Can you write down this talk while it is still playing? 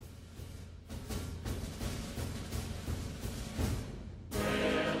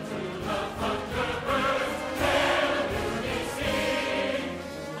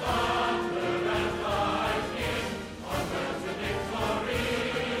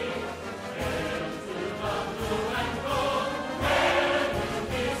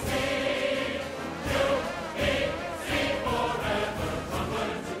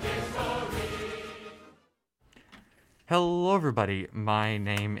everybody. My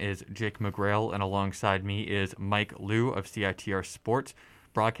name is Jake McGrail, and alongside me is Mike Liu of CITR Sports,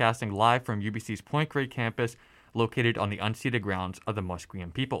 broadcasting live from UBC's Point Grey campus, located on the unceded grounds of the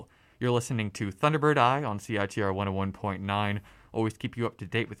Musqueam people. You're listening to Thunderbird Eye on CITR 101.9. Always keep you up to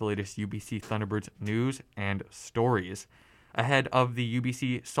date with the latest UBC Thunderbirds news and stories. Ahead of the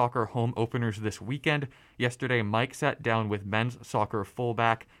UBC soccer home openers this weekend, yesterday Mike sat down with men's soccer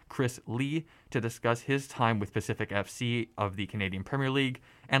fullback Chris Lee to discuss his time with Pacific FC of the Canadian Premier League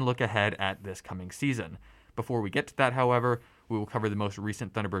and look ahead at this coming season. Before we get to that, however, we will cover the most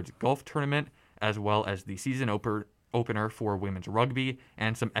recent Thunderbirds golf tournament, as well as the season opener for women's rugby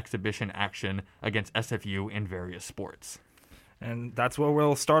and some exhibition action against SFU in various sports. And that's what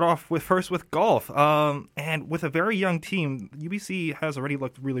we'll start off with first with golf. And with a very young team, UBC has already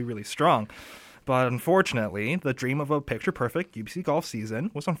looked really, really strong. But unfortunately, the dream of a picture-perfect UBC golf season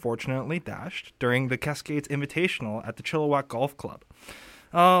was unfortunately dashed during the Cascades Invitational at the Chilliwack Golf Club.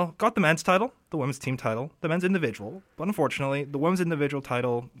 Got the men's title, the women's team title, the men's individual, but unfortunately, the women's individual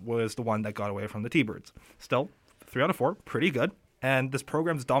title was the one that got away from the T-Birds. Still, 3 out of 4, pretty good. And this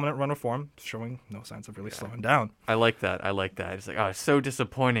program's dominant run of form showing no signs of really slowing down. I like that. It's like, it's so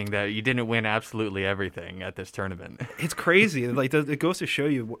disappointing that you didn't win absolutely everything at this tournament. It's crazy. It goes to show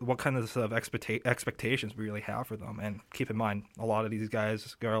you what kind of expectations we really have for them. And keep in mind, a lot of these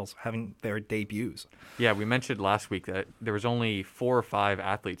girls having their debuts. Yeah, we mentioned last week that there was only 4 or 5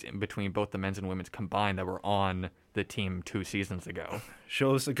 athletes in between both the men's and women's combined that were on the team 2 seasons ago.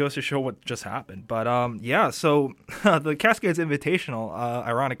 It goes to show what just happened. But so the Cascades Invitational,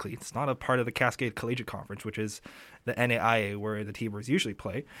 ironically, it's not a part of the Cascade Collegiate Conference, which is the NAIA where the T-Birds usually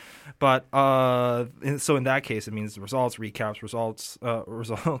play. But so in that case, it means the results recaps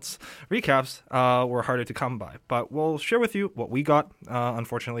were harder to come by. But we'll share with you what we got.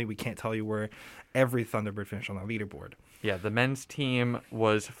 Unfortunately, we can't tell you where every Thunderbird finished on the leaderboard. Yeah, the men's team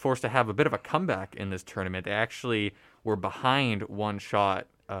was forced to have a bit of a comeback in this tournament. They actually were behind one shot,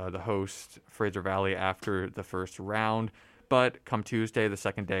 the host, Fraser Valley, after the first round. But come Tuesday, the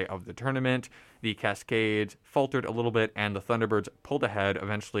second day of the tournament, the Cascades faltered a little bit, and the Thunderbirds pulled ahead,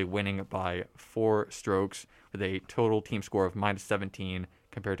 eventually winning by 4 strokes with a total team score of -17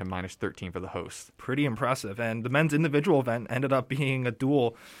 compared to -13 for the hosts. Pretty impressive. And the men's individual event ended up being a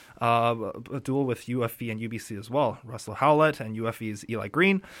duel with UFV and UBC as well. Russell Howlett and UFV's Eli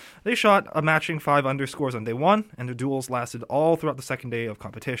Green. They shot a matching 5 under scores on day 1, and the duels lasted all throughout the second day of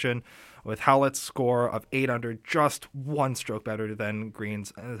competition, with Howlett's score of 8 under just 1 stroke better than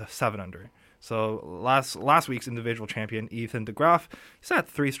Green's 7 under. So last week's individual champion, Ethan DeGraff, sat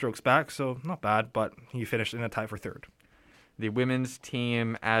 3 strokes back, so not bad, but he finished in a tie for 3rd. The women's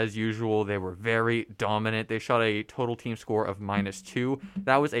team, as usual, they were very dominant. They shot a total team score of -2.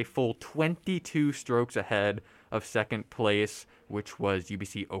 That was a full 22 strokes ahead of second place, which was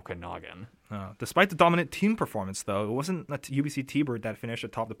UBC Okanagan. Despite the dominant team performance, though, it wasn't a UBC T-Bird that finished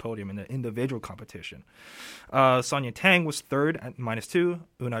atop the podium in the individual competition. Sonia Tang was 3rd at -2,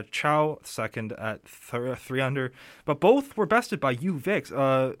 Una Chow 2nd at 3 under, but both were bested by UVic's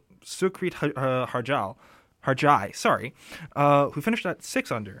Sukrit Harjai, who finished at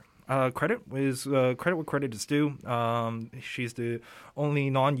 6 under. Credit where credit is due. She's the only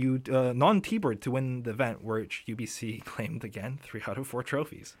non-T-Bird to win the event, which UBC claimed again 3 out of 4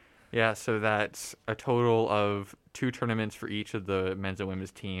 trophies. Yeah, so that's a total of 2 tournaments for each of the men's and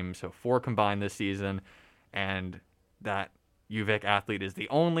women's teams, so 4 combined this season, and that UVic athlete is the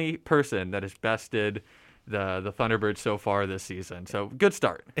only person that has bested the Thunderbirds so far this season. So good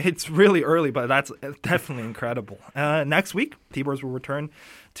start. It's really early, but that's definitely incredible. Next week, T-Birds will return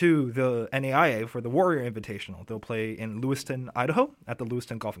to the NAIA for the Warrior Invitational. They'll play in Lewiston, Idaho at the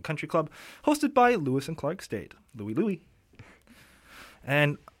Lewiston Golf and Country Club, hosted by Lewis and Clark State. Louie.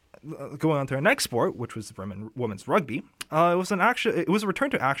 And going on to our next sport, which was women's rugby, it was a return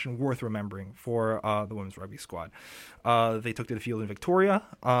to action worth remembering for the women's rugby squad. They took to the field in Victoria,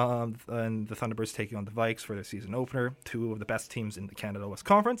 and the Thunderbirds taking on the Vikes for their season opener, 2 of the best teams in the Canada West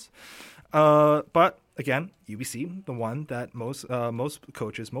Conference. But again, UBC, the one that most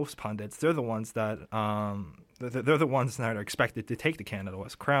coaches, most pundits, they're the ones that are expected to take the Canada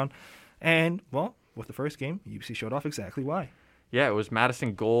West crown. And well, with the first game, UBC showed off exactly why. Yeah, it was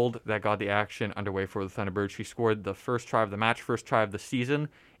Madison Gold that got the action underway for the Thunderbirds. She scored the first try of the match, first try of the season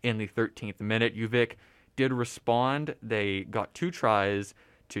in the 13th minute. UVic did respond. They got 2 tries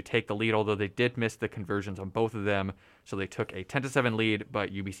to take the lead, although they did miss the conversions on both of them. So they took a 10-7 lead,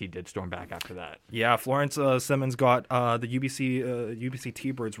 but UBC did storm back after that. Yeah, Florence Simmons got the UBC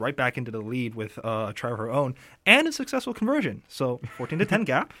T-Birds right back into the lead with a try of her own and a successful conversion. So 14-10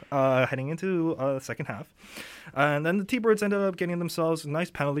 gap heading into the second half. And then the T-Birds ended up getting themselves a nice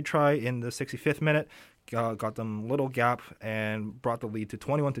penalty try in the 65th minute. Got them little gap and brought the lead to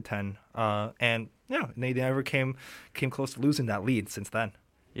 21-10. And yeah, they never came close to losing that lead since then.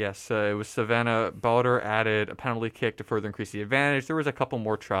 Yes, it was Savannah Balder added a penalty kick to further increase the advantage. There was a couple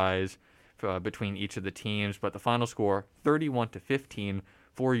more tries between each of the teams, but the final score, 31-15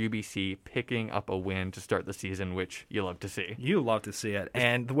 for UBC, picking up a win to start the season, which you love to see. You love to see it.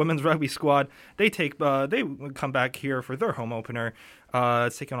 And the women's rugby squad, they come back here for their home opener.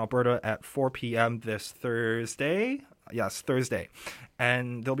 It's taking on Alberta at 4 p.m. this Thursday. Yes, Thursday.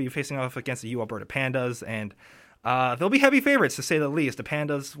 And they'll be facing off against the U Alberta Pandas, and they'll be heavy favorites, to say the least. The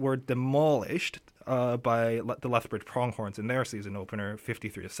Pandas were demolished by the Lethbridge Pronghorns in their season opener,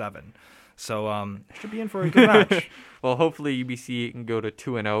 53-7. So should be in for a good match. Well, hopefully UBC can go to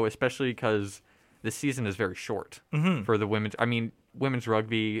 2-0, especially because the season is very short for the women's. I mean, women's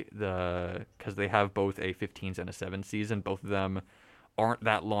rugby, because they have both a 15s and a 7 season. Both of them aren't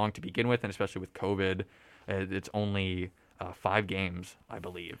that long to begin with, and especially with COVID, it's only 5 games, I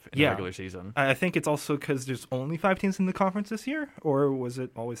believe, in the regular season. I think it's also because there's only 5 teams in the conference this year, or was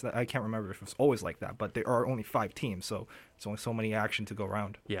it always that? I can't remember if it was always like that, but there are only 5 teams, so it's only so many action to go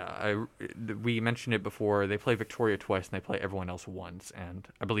around. Yeah, we mentioned it before. They play Victoria twice, and they play everyone else once, and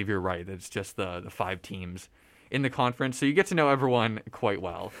I believe you're right. It's just the 5 teams in the conference, so you get to know everyone quite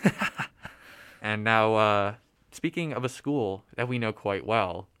well. And now, speaking of a school that we know quite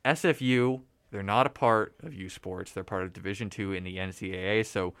well, SFU. They're not a part of U Sports. They're part of Division II in the NCAA.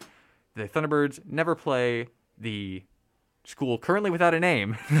 So the Thunderbirds never play the school currently without a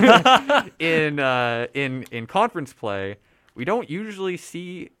name in conference play. We don't usually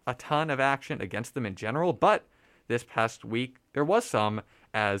see a ton of action against them in general, but this past week there was some,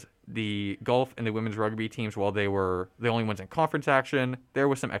 as the golf and the women's rugby teams, while they were the only ones in conference action, there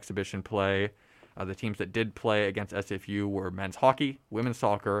was some exhibition play. The teams that did play against SFU were men's hockey, women's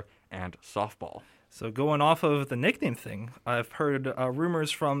soccer, and softball. So going off of the nickname thing, I've heard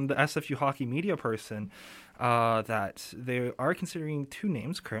rumors from the SFU hockey media person that they are considering 2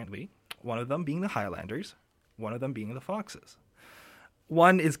 names currently, one of them being the Highlanders, one of them being the Foxes.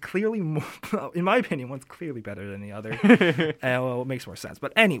 One is clearly, in my opinion, one's clearly better than the other. Well, it makes more sense.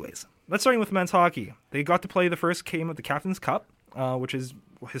 But anyways, let's start with men's hockey. They got to play the first game of the Captain's Cup, which has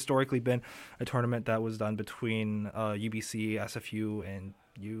historically been a tournament that was done between UBC, SFU, and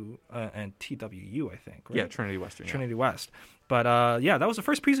TWU, I think. Right? Yeah, Trinity Western. Trinity West. But that was the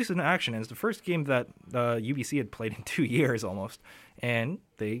first preseason action. It's the first game that UBC had played in 2 years almost, and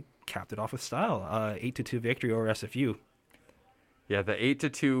they capped it off with style. 8-2 victory over SFU. Yeah, the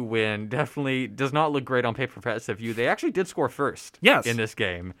 8-2 win definitely does not look great on paper for SFU. They actually did score first in this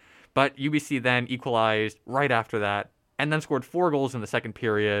game, but UBC then equalized right after that, and then scored 4 goals in the second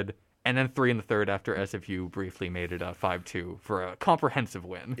period, and then 3 in the third after SFU briefly made it a 5-2 for a comprehensive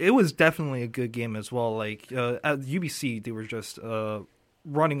win. It was definitely a good game as well. Like at UBC, they were just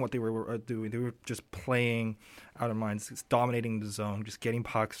running what they were doing. They were just playing out of minds, just dominating the zone, just getting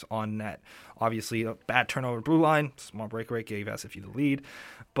pucks on net. Obviously, a bad turnover blue line, small breakaway gave SFU the lead,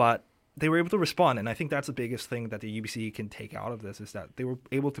 but they were able to respond, and I think that's the biggest thing that the UBC can take out of this is that they were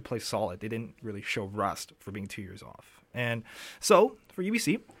able to play solid. They didn't really show rust for being 2 years off. And so, for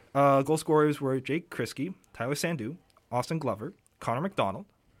UBC, goal scorers were Jake Kriske, Tyler Sandu, Austin Glover, Connor McDonald,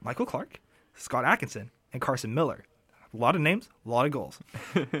 Michael Clark, Scott Atkinson, and Carson Miller. A lot of names, a lot of goals.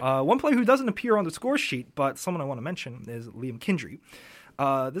 One player who doesn't appear on the score sheet, but someone I want to mention, is Liam Kindry.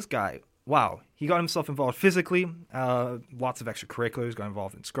 This guy, wow, he got himself involved physically, lots of extracurriculars, got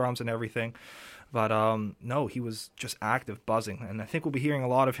involved in scrums and everything. But no, he was just active, buzzing, and I think we'll be hearing a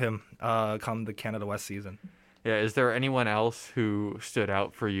lot of him come the Canada West season. Yeah, is there anyone else who stood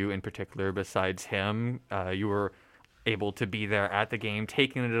out for you in particular besides him? You were able to be there at the game,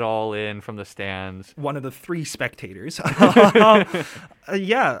 taking it all in from the stands. One of the 3 spectators. I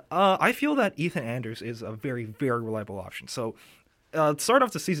feel that Ethan Anders is a very, very reliable option. So, start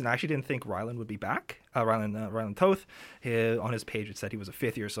off the season, I actually didn't think Ryland would be back. Ryland Toth, on his page, it said he was a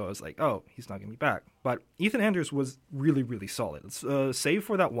 5th year, so I was like, oh, he's not going to be back. But Ethan Anders was really, really solid. Save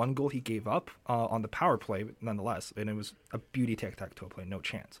for that 1 goal he gave up on the power play, nonetheless, and it was a beauty tic-tac-toe play, no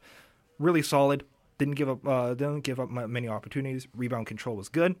chance. Really solid. Didn't give up many opportunities. Rebound control was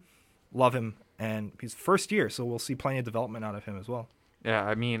good. Love him, and he's first year, so we'll see plenty of development out of him as well. Yeah,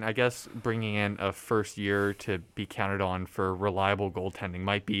 I mean, I guess bringing in a first year to be counted on for reliable goaltending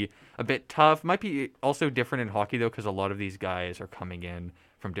might be a bit tough. Might be also different in hockey, though, because a lot of these guys are coming in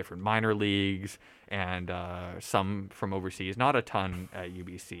from different minor leagues and some from overseas. Not a ton at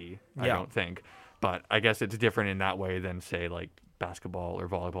UBC, I don't think. But I guess it's different in that way than, say, like basketball or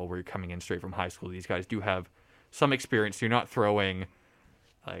volleyball, where you're coming in straight from high school. These guys do have some experience. So you're not throwing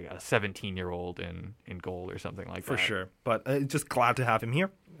like a 17-year-old in goal or something like that. For sure. But just glad to have him here.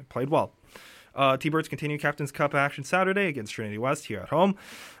 Played well. T-Birds continue Captain's Cup action Saturday against Trinity West here at home.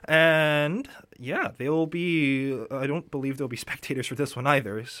 And, yeah, they will be... I don't believe there'll be spectators for this one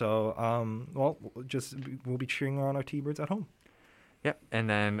either. So, we'll be cheering on our T-Birds at home. Yep, and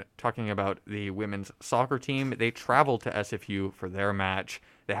then talking about the women's soccer team, they traveled to SFU for their match.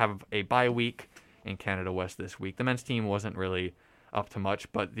 They have a bye week in Canada West this week. The men's team wasn't really up to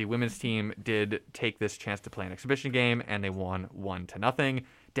much, but the women's team did take this chance to play an exhibition game, and they won 1-0.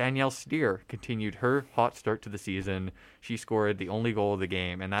 Danielle Steer continued her hot start to the season. She scored the only goal of the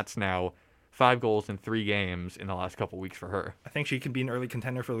game, and that's now 5 goals in 3 games in the last couple weeks for her. I think she could be an early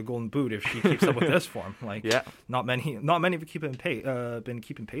contender for the Golden Boot if she keeps up with this form. Not many have been keeping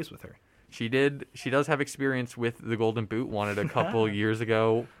pace with her. She does have experience with the Golden Boot. Won it a couple years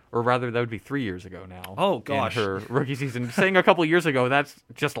ago, or rather, that would be 3 years ago now. Oh gosh, in her rookie season. Saying a couple years ago, that's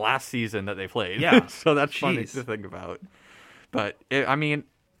just last season that they played. Yeah, so that's funny to think about. But I mean,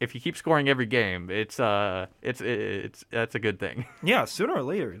 if you keep scoring every game, that's a good thing. Yeah, sooner or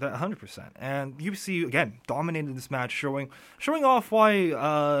later, 100%. And UBC again dominated this match, showing off why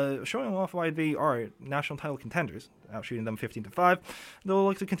they are national title contenders, outshooting them 15-5. They'll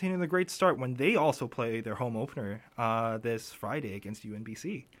look to continue the great start when they also play their home opener this Friday against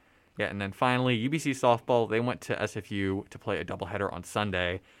UNBC. Yeah, and then finally, UBC softball, they went to SFU to play a doubleheader on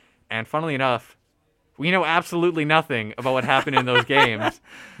Sunday, and funnily enough, we know absolutely nothing about what happened in those games.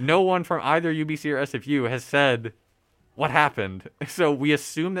 No one from either UBC or SFU has said what happened. So we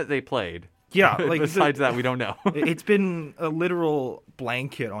assume that they played. Yeah. Besides that, we don't know. It's been a literal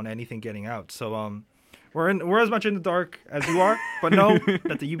blanket on anything getting out. So we're as much in the dark as you are. But know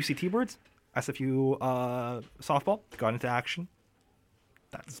that the UBC T-Birds, SFU softball, got into action.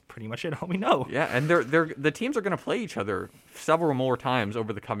 That's pretty much it. All we know. Yeah, and the teams are going to play each other several more times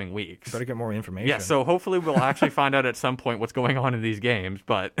over the coming weeks. Better get more information. Yeah, so hopefully we'll actually find out at some point what's going on in these games.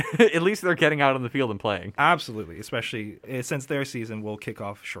 But at least they're getting out on the field and playing. Absolutely, especially since their season will kick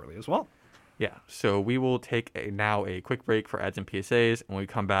off shortly as well. Yeah, so we will take now a quick break for ads and PSAs, and when we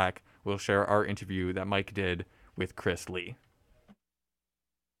come back, we'll share our interview that Mike did with Chris Lee.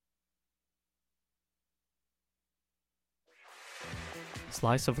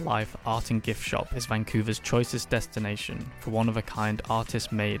 Slice of Life Art and Gift Shop is Vancouver's choicest destination for one-of-a-kind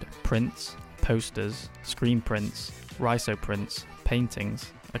artist-made prints, posters, screen prints, rhizo prints,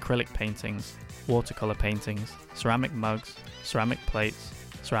 paintings, acrylic paintings, watercolor paintings, ceramic mugs, ceramic plates,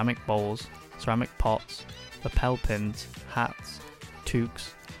 ceramic bowls, ceramic pots, lapel pins, hats,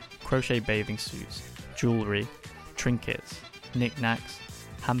 toques, crochet bathing suits, jewelry, trinkets, knickknacks,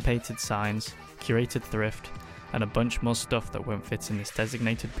 hand-painted signs, curated thrift, and a bunch more stuff that won't fit in this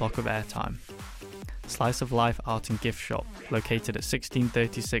designated block of airtime. Slice of Life Art and Gift Shop, located at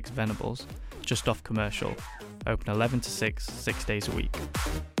 1636 Venables, just off Commercial, open 11 to 6, 6 days a week.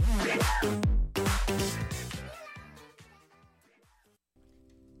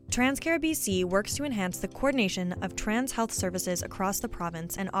 Transcare BC works to enhance the coordination of trans health services across the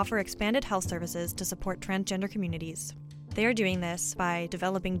province and offer expanded health services to support transgender communities. They are doing this by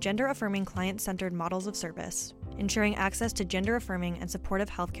developing gender-affirming client-centered models of service, ensuring access to gender-affirming and supportive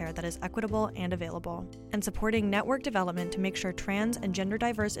healthcare that is equitable and available, and supporting network development to make sure trans and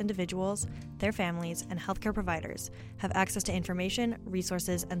gender-diverse individuals, their families, and healthcare providers have access to information,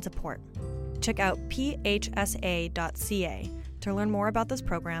 resources, and support. Check out phsa.ca to learn more about this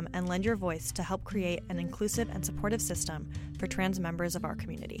program and lend your voice to help create an inclusive and supportive system for trans members of our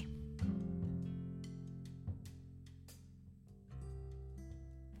community.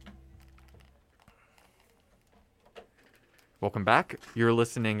 Welcome back. You're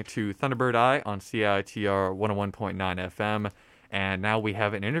listening to Thunderbird Eye on CITR 101.9 FM, and now we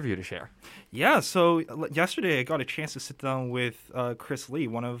have an interview to share. Yeah, so yesterday I got a chance to sit down with Chris Lee,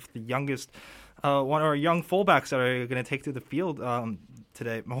 one of the youngest, one of our young fullbacks that are going to take to the field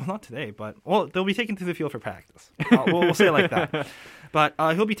today. Well, not today, but they'll be taken to the field for practice. We'll say it like that. But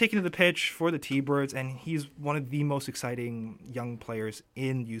he'll be taken to the pitch for the T-Birds, and he's one of the most exciting young players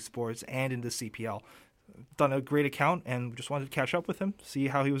in youth sports and in the CPL. Done a great account, and just wanted to catch up with him, see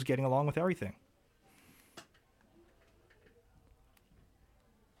how he was getting along with everything.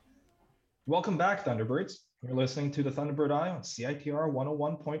 Welcome back, Thunderbirds. You're listening to the Thunderbird Eye on CITR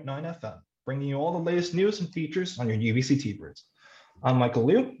 101.9 FM, bringing you all the latest news and features on your UBC T-Birds. I'm Michael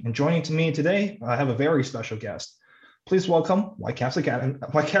Liu, and joining me today, I have a very special guest. Please welcome Whitecaps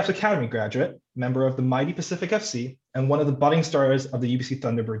Academy graduate, member of the mighty Pacific FC, and one of the budding stars of the UBC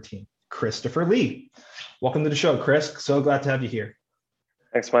Thunderbird team, Christopher Lee. Welcome to the show, Chris. So glad to have you here.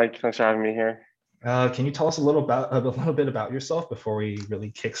 Thanks, Mike. Thanks for having me here. Can you tell us a little bit about yourself before we really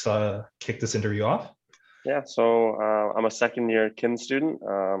kick this interview off? Yeah, so I'm a second-year kin student.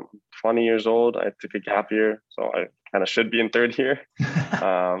 20 years old. I took a gap year, so I kind of should be in third year.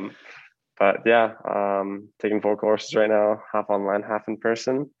 But yeah, taking 4 courses right now, half online, half in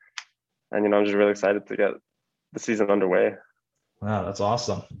person. And, I'm just really excited to get the season underway. Wow, that's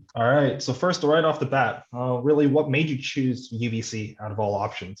awesome. All right, so first, right off the bat, really, what made you choose UBC out of all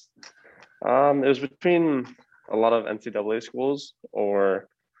options? It was between a lot of NCAA schools, or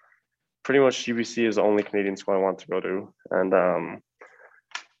pretty much UBC is the only Canadian school I want to go to. And,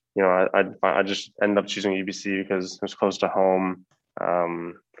 I just ended up choosing UBC because it was close to home.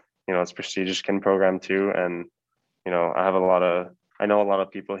 It's a prestigious kin program too. And, I know a lot of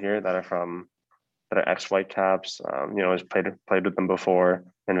people here that are ex-Whitecaps, has played with them before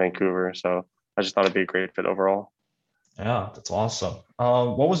in Vancouver. So I just thought it'd be a great fit overall. Yeah, that's awesome.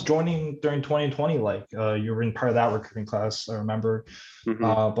 What was joining during 2020 like? You were in part of that recruiting class, I remember. Mm-hmm.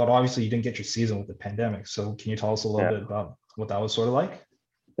 But obviously you didn't get your season with the pandemic. So can you tell us a little bit about what that was sort of like?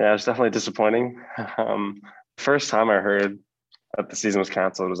 Yeah, it was definitely disappointing. First time I heard that the season was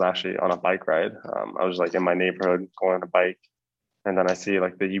canceled was actually on a bike ride. I was like in my neighborhood going on a bike. And then I see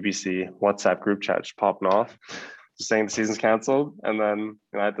like the UBC WhatsApp group chat just popping off, just saying the season's canceled. And then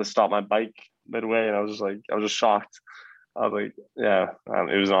I had to stop my bike midway, and I was just shocked. I was like,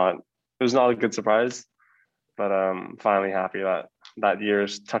 it was not a good surprise, but finally happy that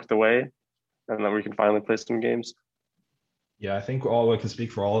year's tucked away, and that we can finally play some games. Yeah, I think I can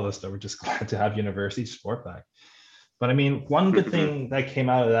speak for all of us that we're just glad to have university sport back. But I mean, one good thing that came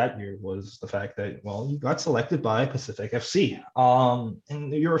out of that year was the fact that, you got selected by Pacific FC.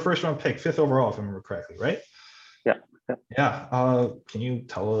 And you were a first round pick, 5th overall, if I remember correctly, right? Yeah. Yeah. Can you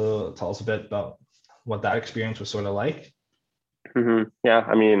tell us a bit about what that experience was sort of like? Mm-hmm. Yeah,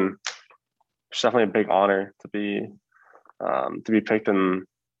 I mean, it's definitely a big honor to be picked in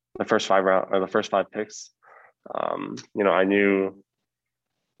the first 5 picks. I knew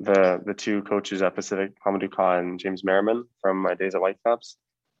the 2 coaches at Pacific, Hamadou Ka and James Merriman, from my days at Whitecaps.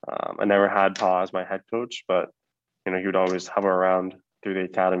 I never had Pa as my head coach, but he would always hover around through the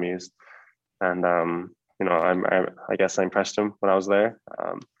academies, and I guess I impressed him when I was there.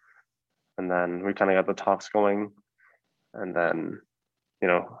 And then we kind of got the talks going, and then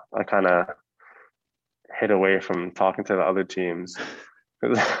I kind of hid away from talking to the other teams so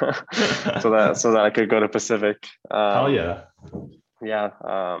that I could go to Pacific. Hell yeah. Yeah.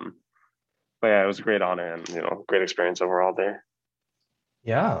 But yeah, it was a great honor and, great experience overall there.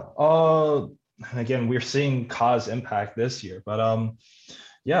 Yeah. Again, we're seeing Ka's impact this year, but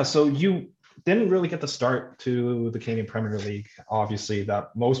so you didn't really get the start to the Canadian Premier League, obviously,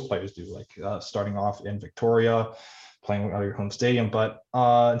 that most players do, like starting off in Victoria, playing at your home stadium, but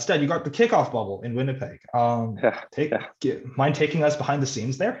instead you got the kickoff bubble in Winnipeg. Mind taking us behind the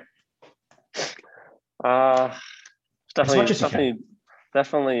scenes there?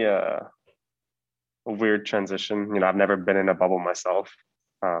 Definitely a weird transition. I've never been in a bubble myself,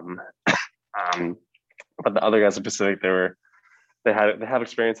 but the other guys at Pacific, they have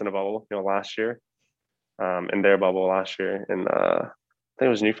experience in a bubble. Last year, in their bubble last year in I think it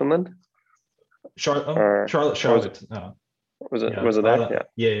was Newfoundland. Charlotte. Was it there?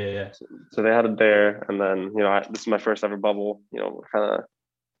 Yeah. So they had it there, and then this is my first ever bubble. Kind of.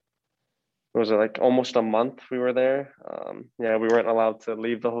 Was it like almost a month we were there? We weren't allowed to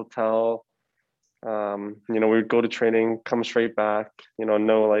leave the hotel. We would go to training, come straight back.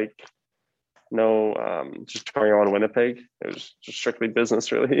 Just touring around Winnipeg. It was just strictly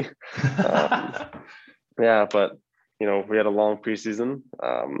business, really. But we had a long preseason,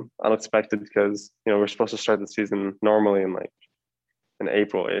 unexpected because we're supposed to start the season normally in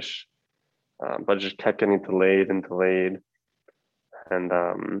April-ish, but it just kept getting delayed, and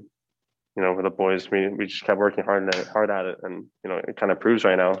with the boys, we just kept working hard at it, and it kind of proves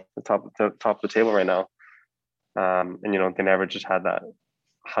right now the top of the table right now, and they never just had that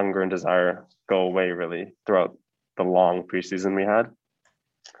hunger and desire go away really throughout the long preseason we had.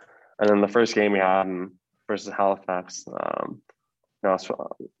 And then the first game we had versus Halifax, I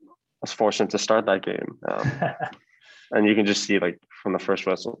was fortunate to start that game, and you can just see from the first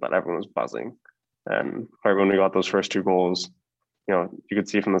whistle that everyone was buzzing, and right when we got those first 2 goals, you could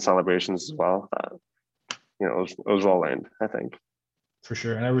see from the celebrations as well that it was well earned, I think. For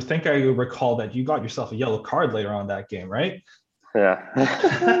sure. And I think I recall that you got yourself a yellow card later on that game, right?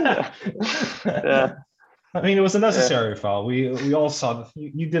 Yeah. Yeah. I mean, it was a necessary foul. We all saw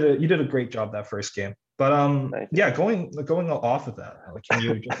you did a great job that first game. But going off of that, like, can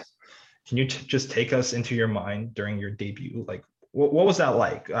you just take us into your mind during your debut? Like, what was that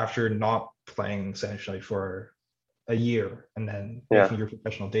like after not playing essentially for a year and then making your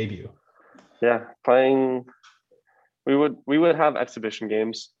professional debut? Yeah, playing. We would have exhibition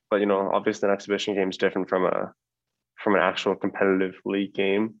games, but obviously an exhibition game is different from an actual competitive league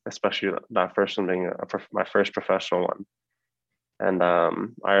game, especially that first one being my first professional one. And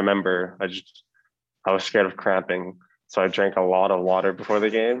I remember I was scared of cramping, so I drank a lot of water before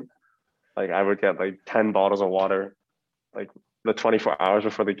the game. Like I would get like 10 bottles of water, like the 24 hours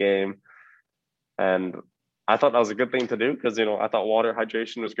before the game. And I thought that was a good thing to do because, I thought water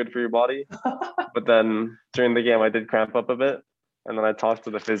hydration was good for your body. But then during the game, I did cramp up a bit. And then I talked to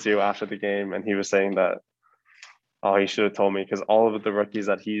the physio after the game, and he was saying that, oh, he should have told me, because all of the rookies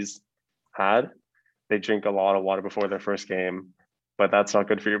that he's had, they drink a lot of water before their first game, but that's not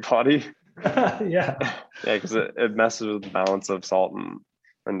good for your body. Yeah. Yeah, because it messes with the balance of salt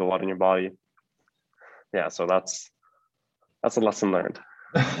and the water in your body. Yeah, so that's a lesson learned.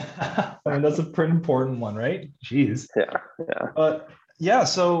 I mean, that's a pretty important one, right? Jeez. Yeah.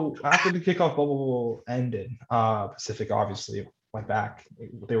 So after the kickoff bubble ended, Pacific obviously went back.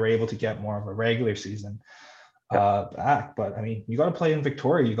 They were able to get more of a regular season back. But I mean, you got to play in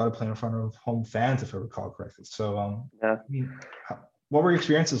Victoria. You got to play in front of home fans, if I recall correctly. So, I mean, what were your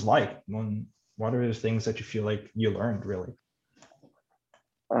experiences like? What are the things that you feel like you learned, really?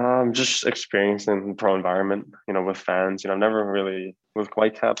 Just experiencing the pro environment, with fans. I've never really, with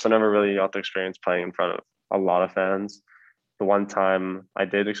Whitecaps, I never really got to experience playing in front of a lot of fans. The one time I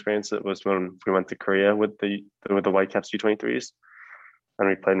did experience it was when we went to Korea with the Whitecaps U23s, and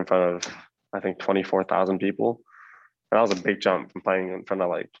we played in front of, I think, 24,000 people. And that was a big jump from playing in front of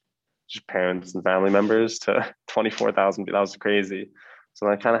like just parents and family members to 24,000. That was crazy. So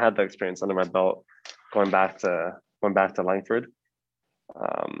I kind of had that experience under my belt going back to Langford.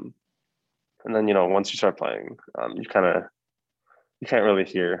 And then, once you start playing, you can't really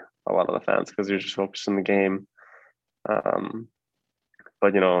hear a lot of the fans because you're just focused on the game.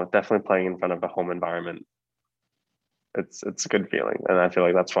 But definitely playing in front of a home environment, it's a good feeling. And I feel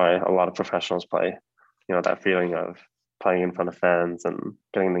like that's why a lot of professionals play, that feeling of playing in front of fans and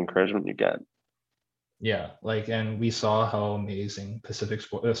getting the encouragement you get. Yeah, and we saw how amazing Pacific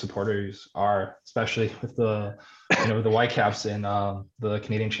supporters are, especially with the the Whitecaps in the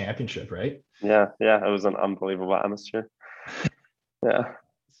Canadian Championship, right? Yeah, it was an unbelievable atmosphere. Yeah.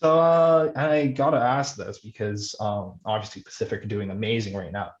 So I gotta ask this because obviously Pacific are doing amazing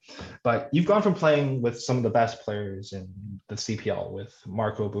right now, but you've gone from playing with some of the best players in the CPL with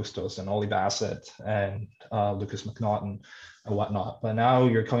Marco Bustos and Oli Bassett and Lucas McNaughton and whatnot, but now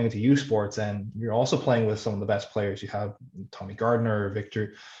you're coming into U Sports and you're also playing with some of the best players. You have Tommy Gardner, Vic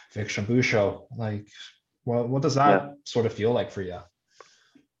Shambucho. Like, what does that sort of feel like for you?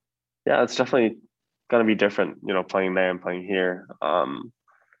 Yeah, it's definitely gonna be different, playing there and playing here.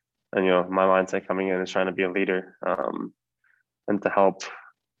 And my mindset coming in is trying to be a leader, and to help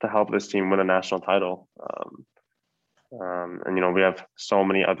this team win a national title. And we have so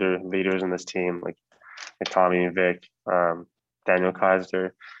many other leaders in this team, like Tommy, Vic, Daniel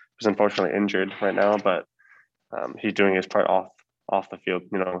Kaiser, who's unfortunately injured right now, but he's doing his part off the field.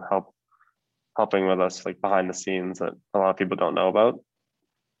 Helping with us like behind the scenes that a lot of people don't know about.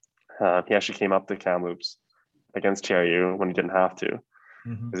 He actually came up to Kamloops against TRU when he didn't have to,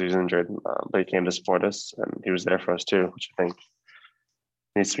 because he was injured, but he came to support us, and he was there for us too, which I think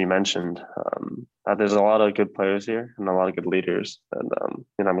needs to be mentioned. There's a lot of good players here and a lot of good leaders, and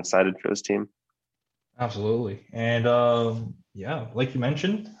I'm excited for this team. Absolutely. And like you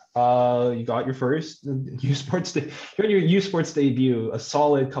mentioned, you got your first U Sports your U Sports debut a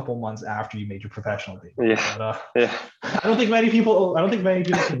solid couple months after you made your professional debut. Yeah. But, I don't think many people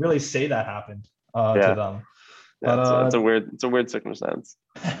can really say that happened to them. Yeah, but it's a weird circumstance.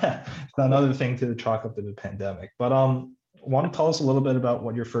 Another thing to chalk up to the pandemic. But want to tell us a little bit about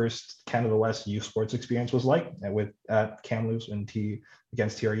what your first Canada West U Sports experience was like at Kamloops and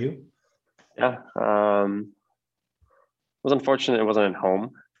against TRU? Yeah, it was unfortunate it wasn't at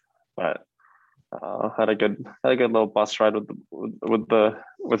home, but had a good little bus ride with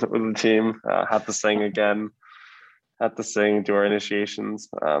the team. Had to sing again. Had to sing, do our initiations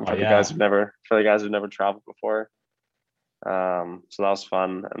for the guys who've never traveled before. So that was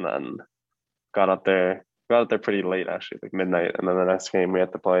fun, and then got up there got out there pretty late, actually, like midnight. And then the next game we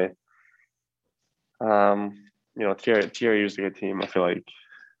had to play. TRU is a good team. I feel like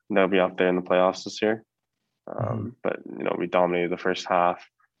they'll be up there in the playoffs this year. But we dominated the first half.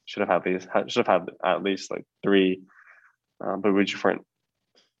 Should have had at least like 3, but we just weren't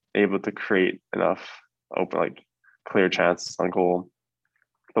able to create enough clear chances on goal.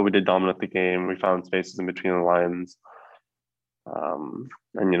 But we did dominate the game. We found spaces in between the lines, and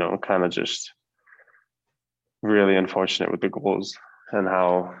kind of just really unfortunate with the goals and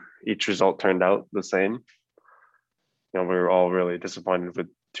how each result turned out the same. We were all really disappointed with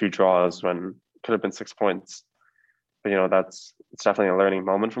 2 draws when it could have been 6 points. But it's definitely a learning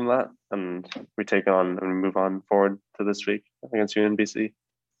moment from that, and we take it on and move on forward to this week against UNBC.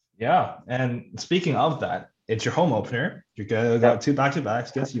 Yeah, and speaking of that, it's your home opener. You got 2 back-to-backs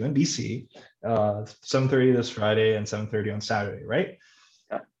against UNBC, 7:30 this Friday and 7:30 on Saturday, right?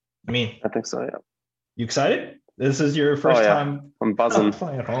 Yeah. I think so. Yeah. You excited? This is your first time. I'm buzzing.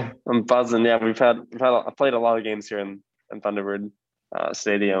 Playing at home. I'm buzzing. Yeah, I played a lot of games here in Thunderbird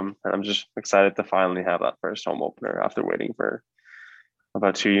Stadium, and I'm just excited to finally have that first home opener after waiting for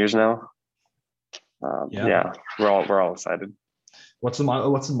about 2 years now. Yeah, we're all excited. What's the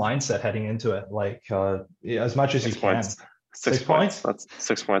mindset heading into it? Like as much as 6 you points. can. 6 points. That's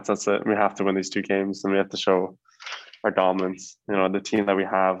 6 points. That's it. We have to win these 2 games, and we have to show our dominance. The team that we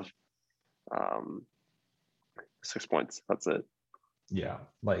have. 6 points. That's it. Yeah,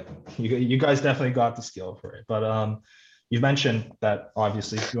 like you guys definitely got the skill for it. But you've mentioned that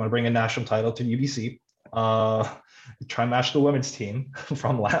obviously if you want to bring a national title to UBC, try and match the women's team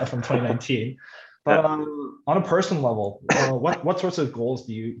from 2019. But on a personal level, what sorts of goals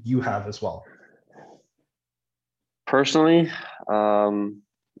do you have as well? Personally, I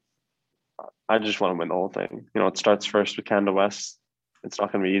just want to win the whole thing. It starts first with Canada West. It's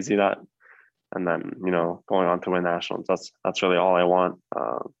not going to be easy, that. And then, going on to win nationals. That's really all I want.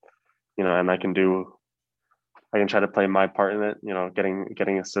 And I can try to play my part in it,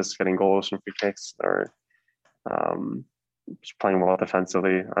 getting assists, getting goals from free kicks, or just playing well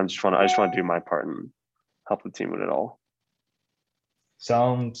defensively. I just want to do my part and help the team with it all.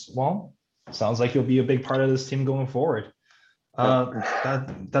 Sounds like you'll be a big part of this team going forward.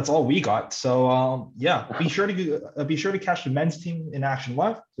 That's all we got. So be sure to catch the men's team in action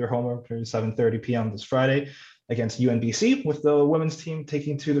live. Their home opener is 7:30 p.m. this Friday against UNBC, with the women's team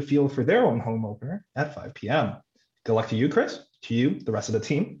taking to the field for their own home opener at 5 p.m. Good luck to you, Chris, to you, the rest of the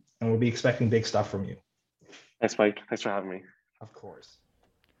team, and we'll be expecting big stuff from you. Thanks, Mike. Thanks for having me. Of course.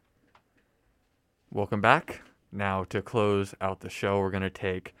 Welcome back. Now, to close out the show, we're going to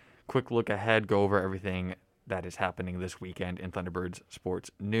take a quick look ahead, go over everything that is happening this weekend in Thunderbirds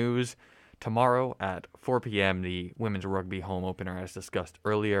sports news. Tomorrow at 4 p.m., the women's rugby home opener, as discussed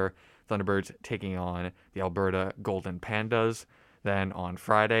earlier. Thunderbirds taking on the Alberta Golden Pandas. Then on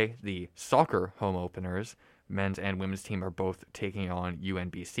Friday, the soccer home openers, men's and women's team, are both taking on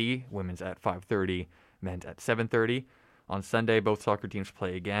UNBC. Women's at 5:30, men's at 7:30. On Sunday, both soccer teams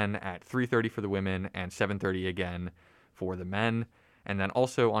play again at 3:30 for the women and 7:30 again for the men. And then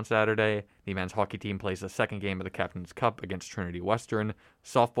also on Saturday, the men's hockey team plays the second game of the Captain's Cup against Trinity Western.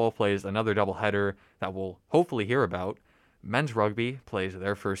 Softball plays another doubleheader that we'll hopefully hear about. Men's rugby plays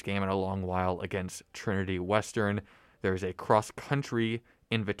their first game in a long while against Trinity Western. There's a cross-country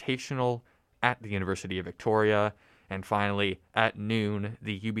invitational at the University of Victoria. And finally, at noon,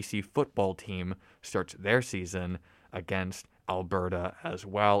 the UBC football team starts their season against Alberta as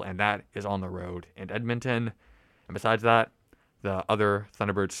well, and that is on the road in Edmonton. And besides that, the other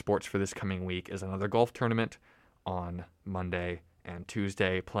Thunderbird sports for this coming week is another golf tournament on Monday and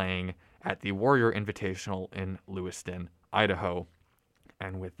Tuesday, playing at the Warrior Invitational in Lewiston, Idaho.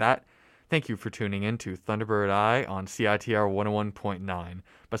 And with that, thank you for tuning in to Thunderbird Eye on CITR 101.9.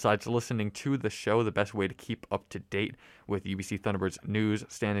 Besides listening to the show, the best way to keep up to date with UBC Thunderbird's news,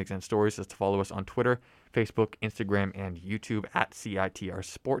 standings, and stories is to follow us on Twitter, Facebook, Instagram, and YouTube at CITR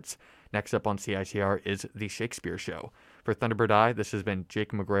Sports. Next up on CITR is The Shakespeare Show. For Thunderbird Eye, this has been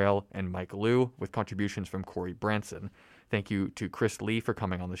Jake McGrail and Mike Liu, with contributions from Corey Branson. Thank you to Chris Lee for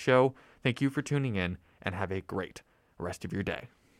coming on the show. Thank you for tuning in, and have a great rest of your day.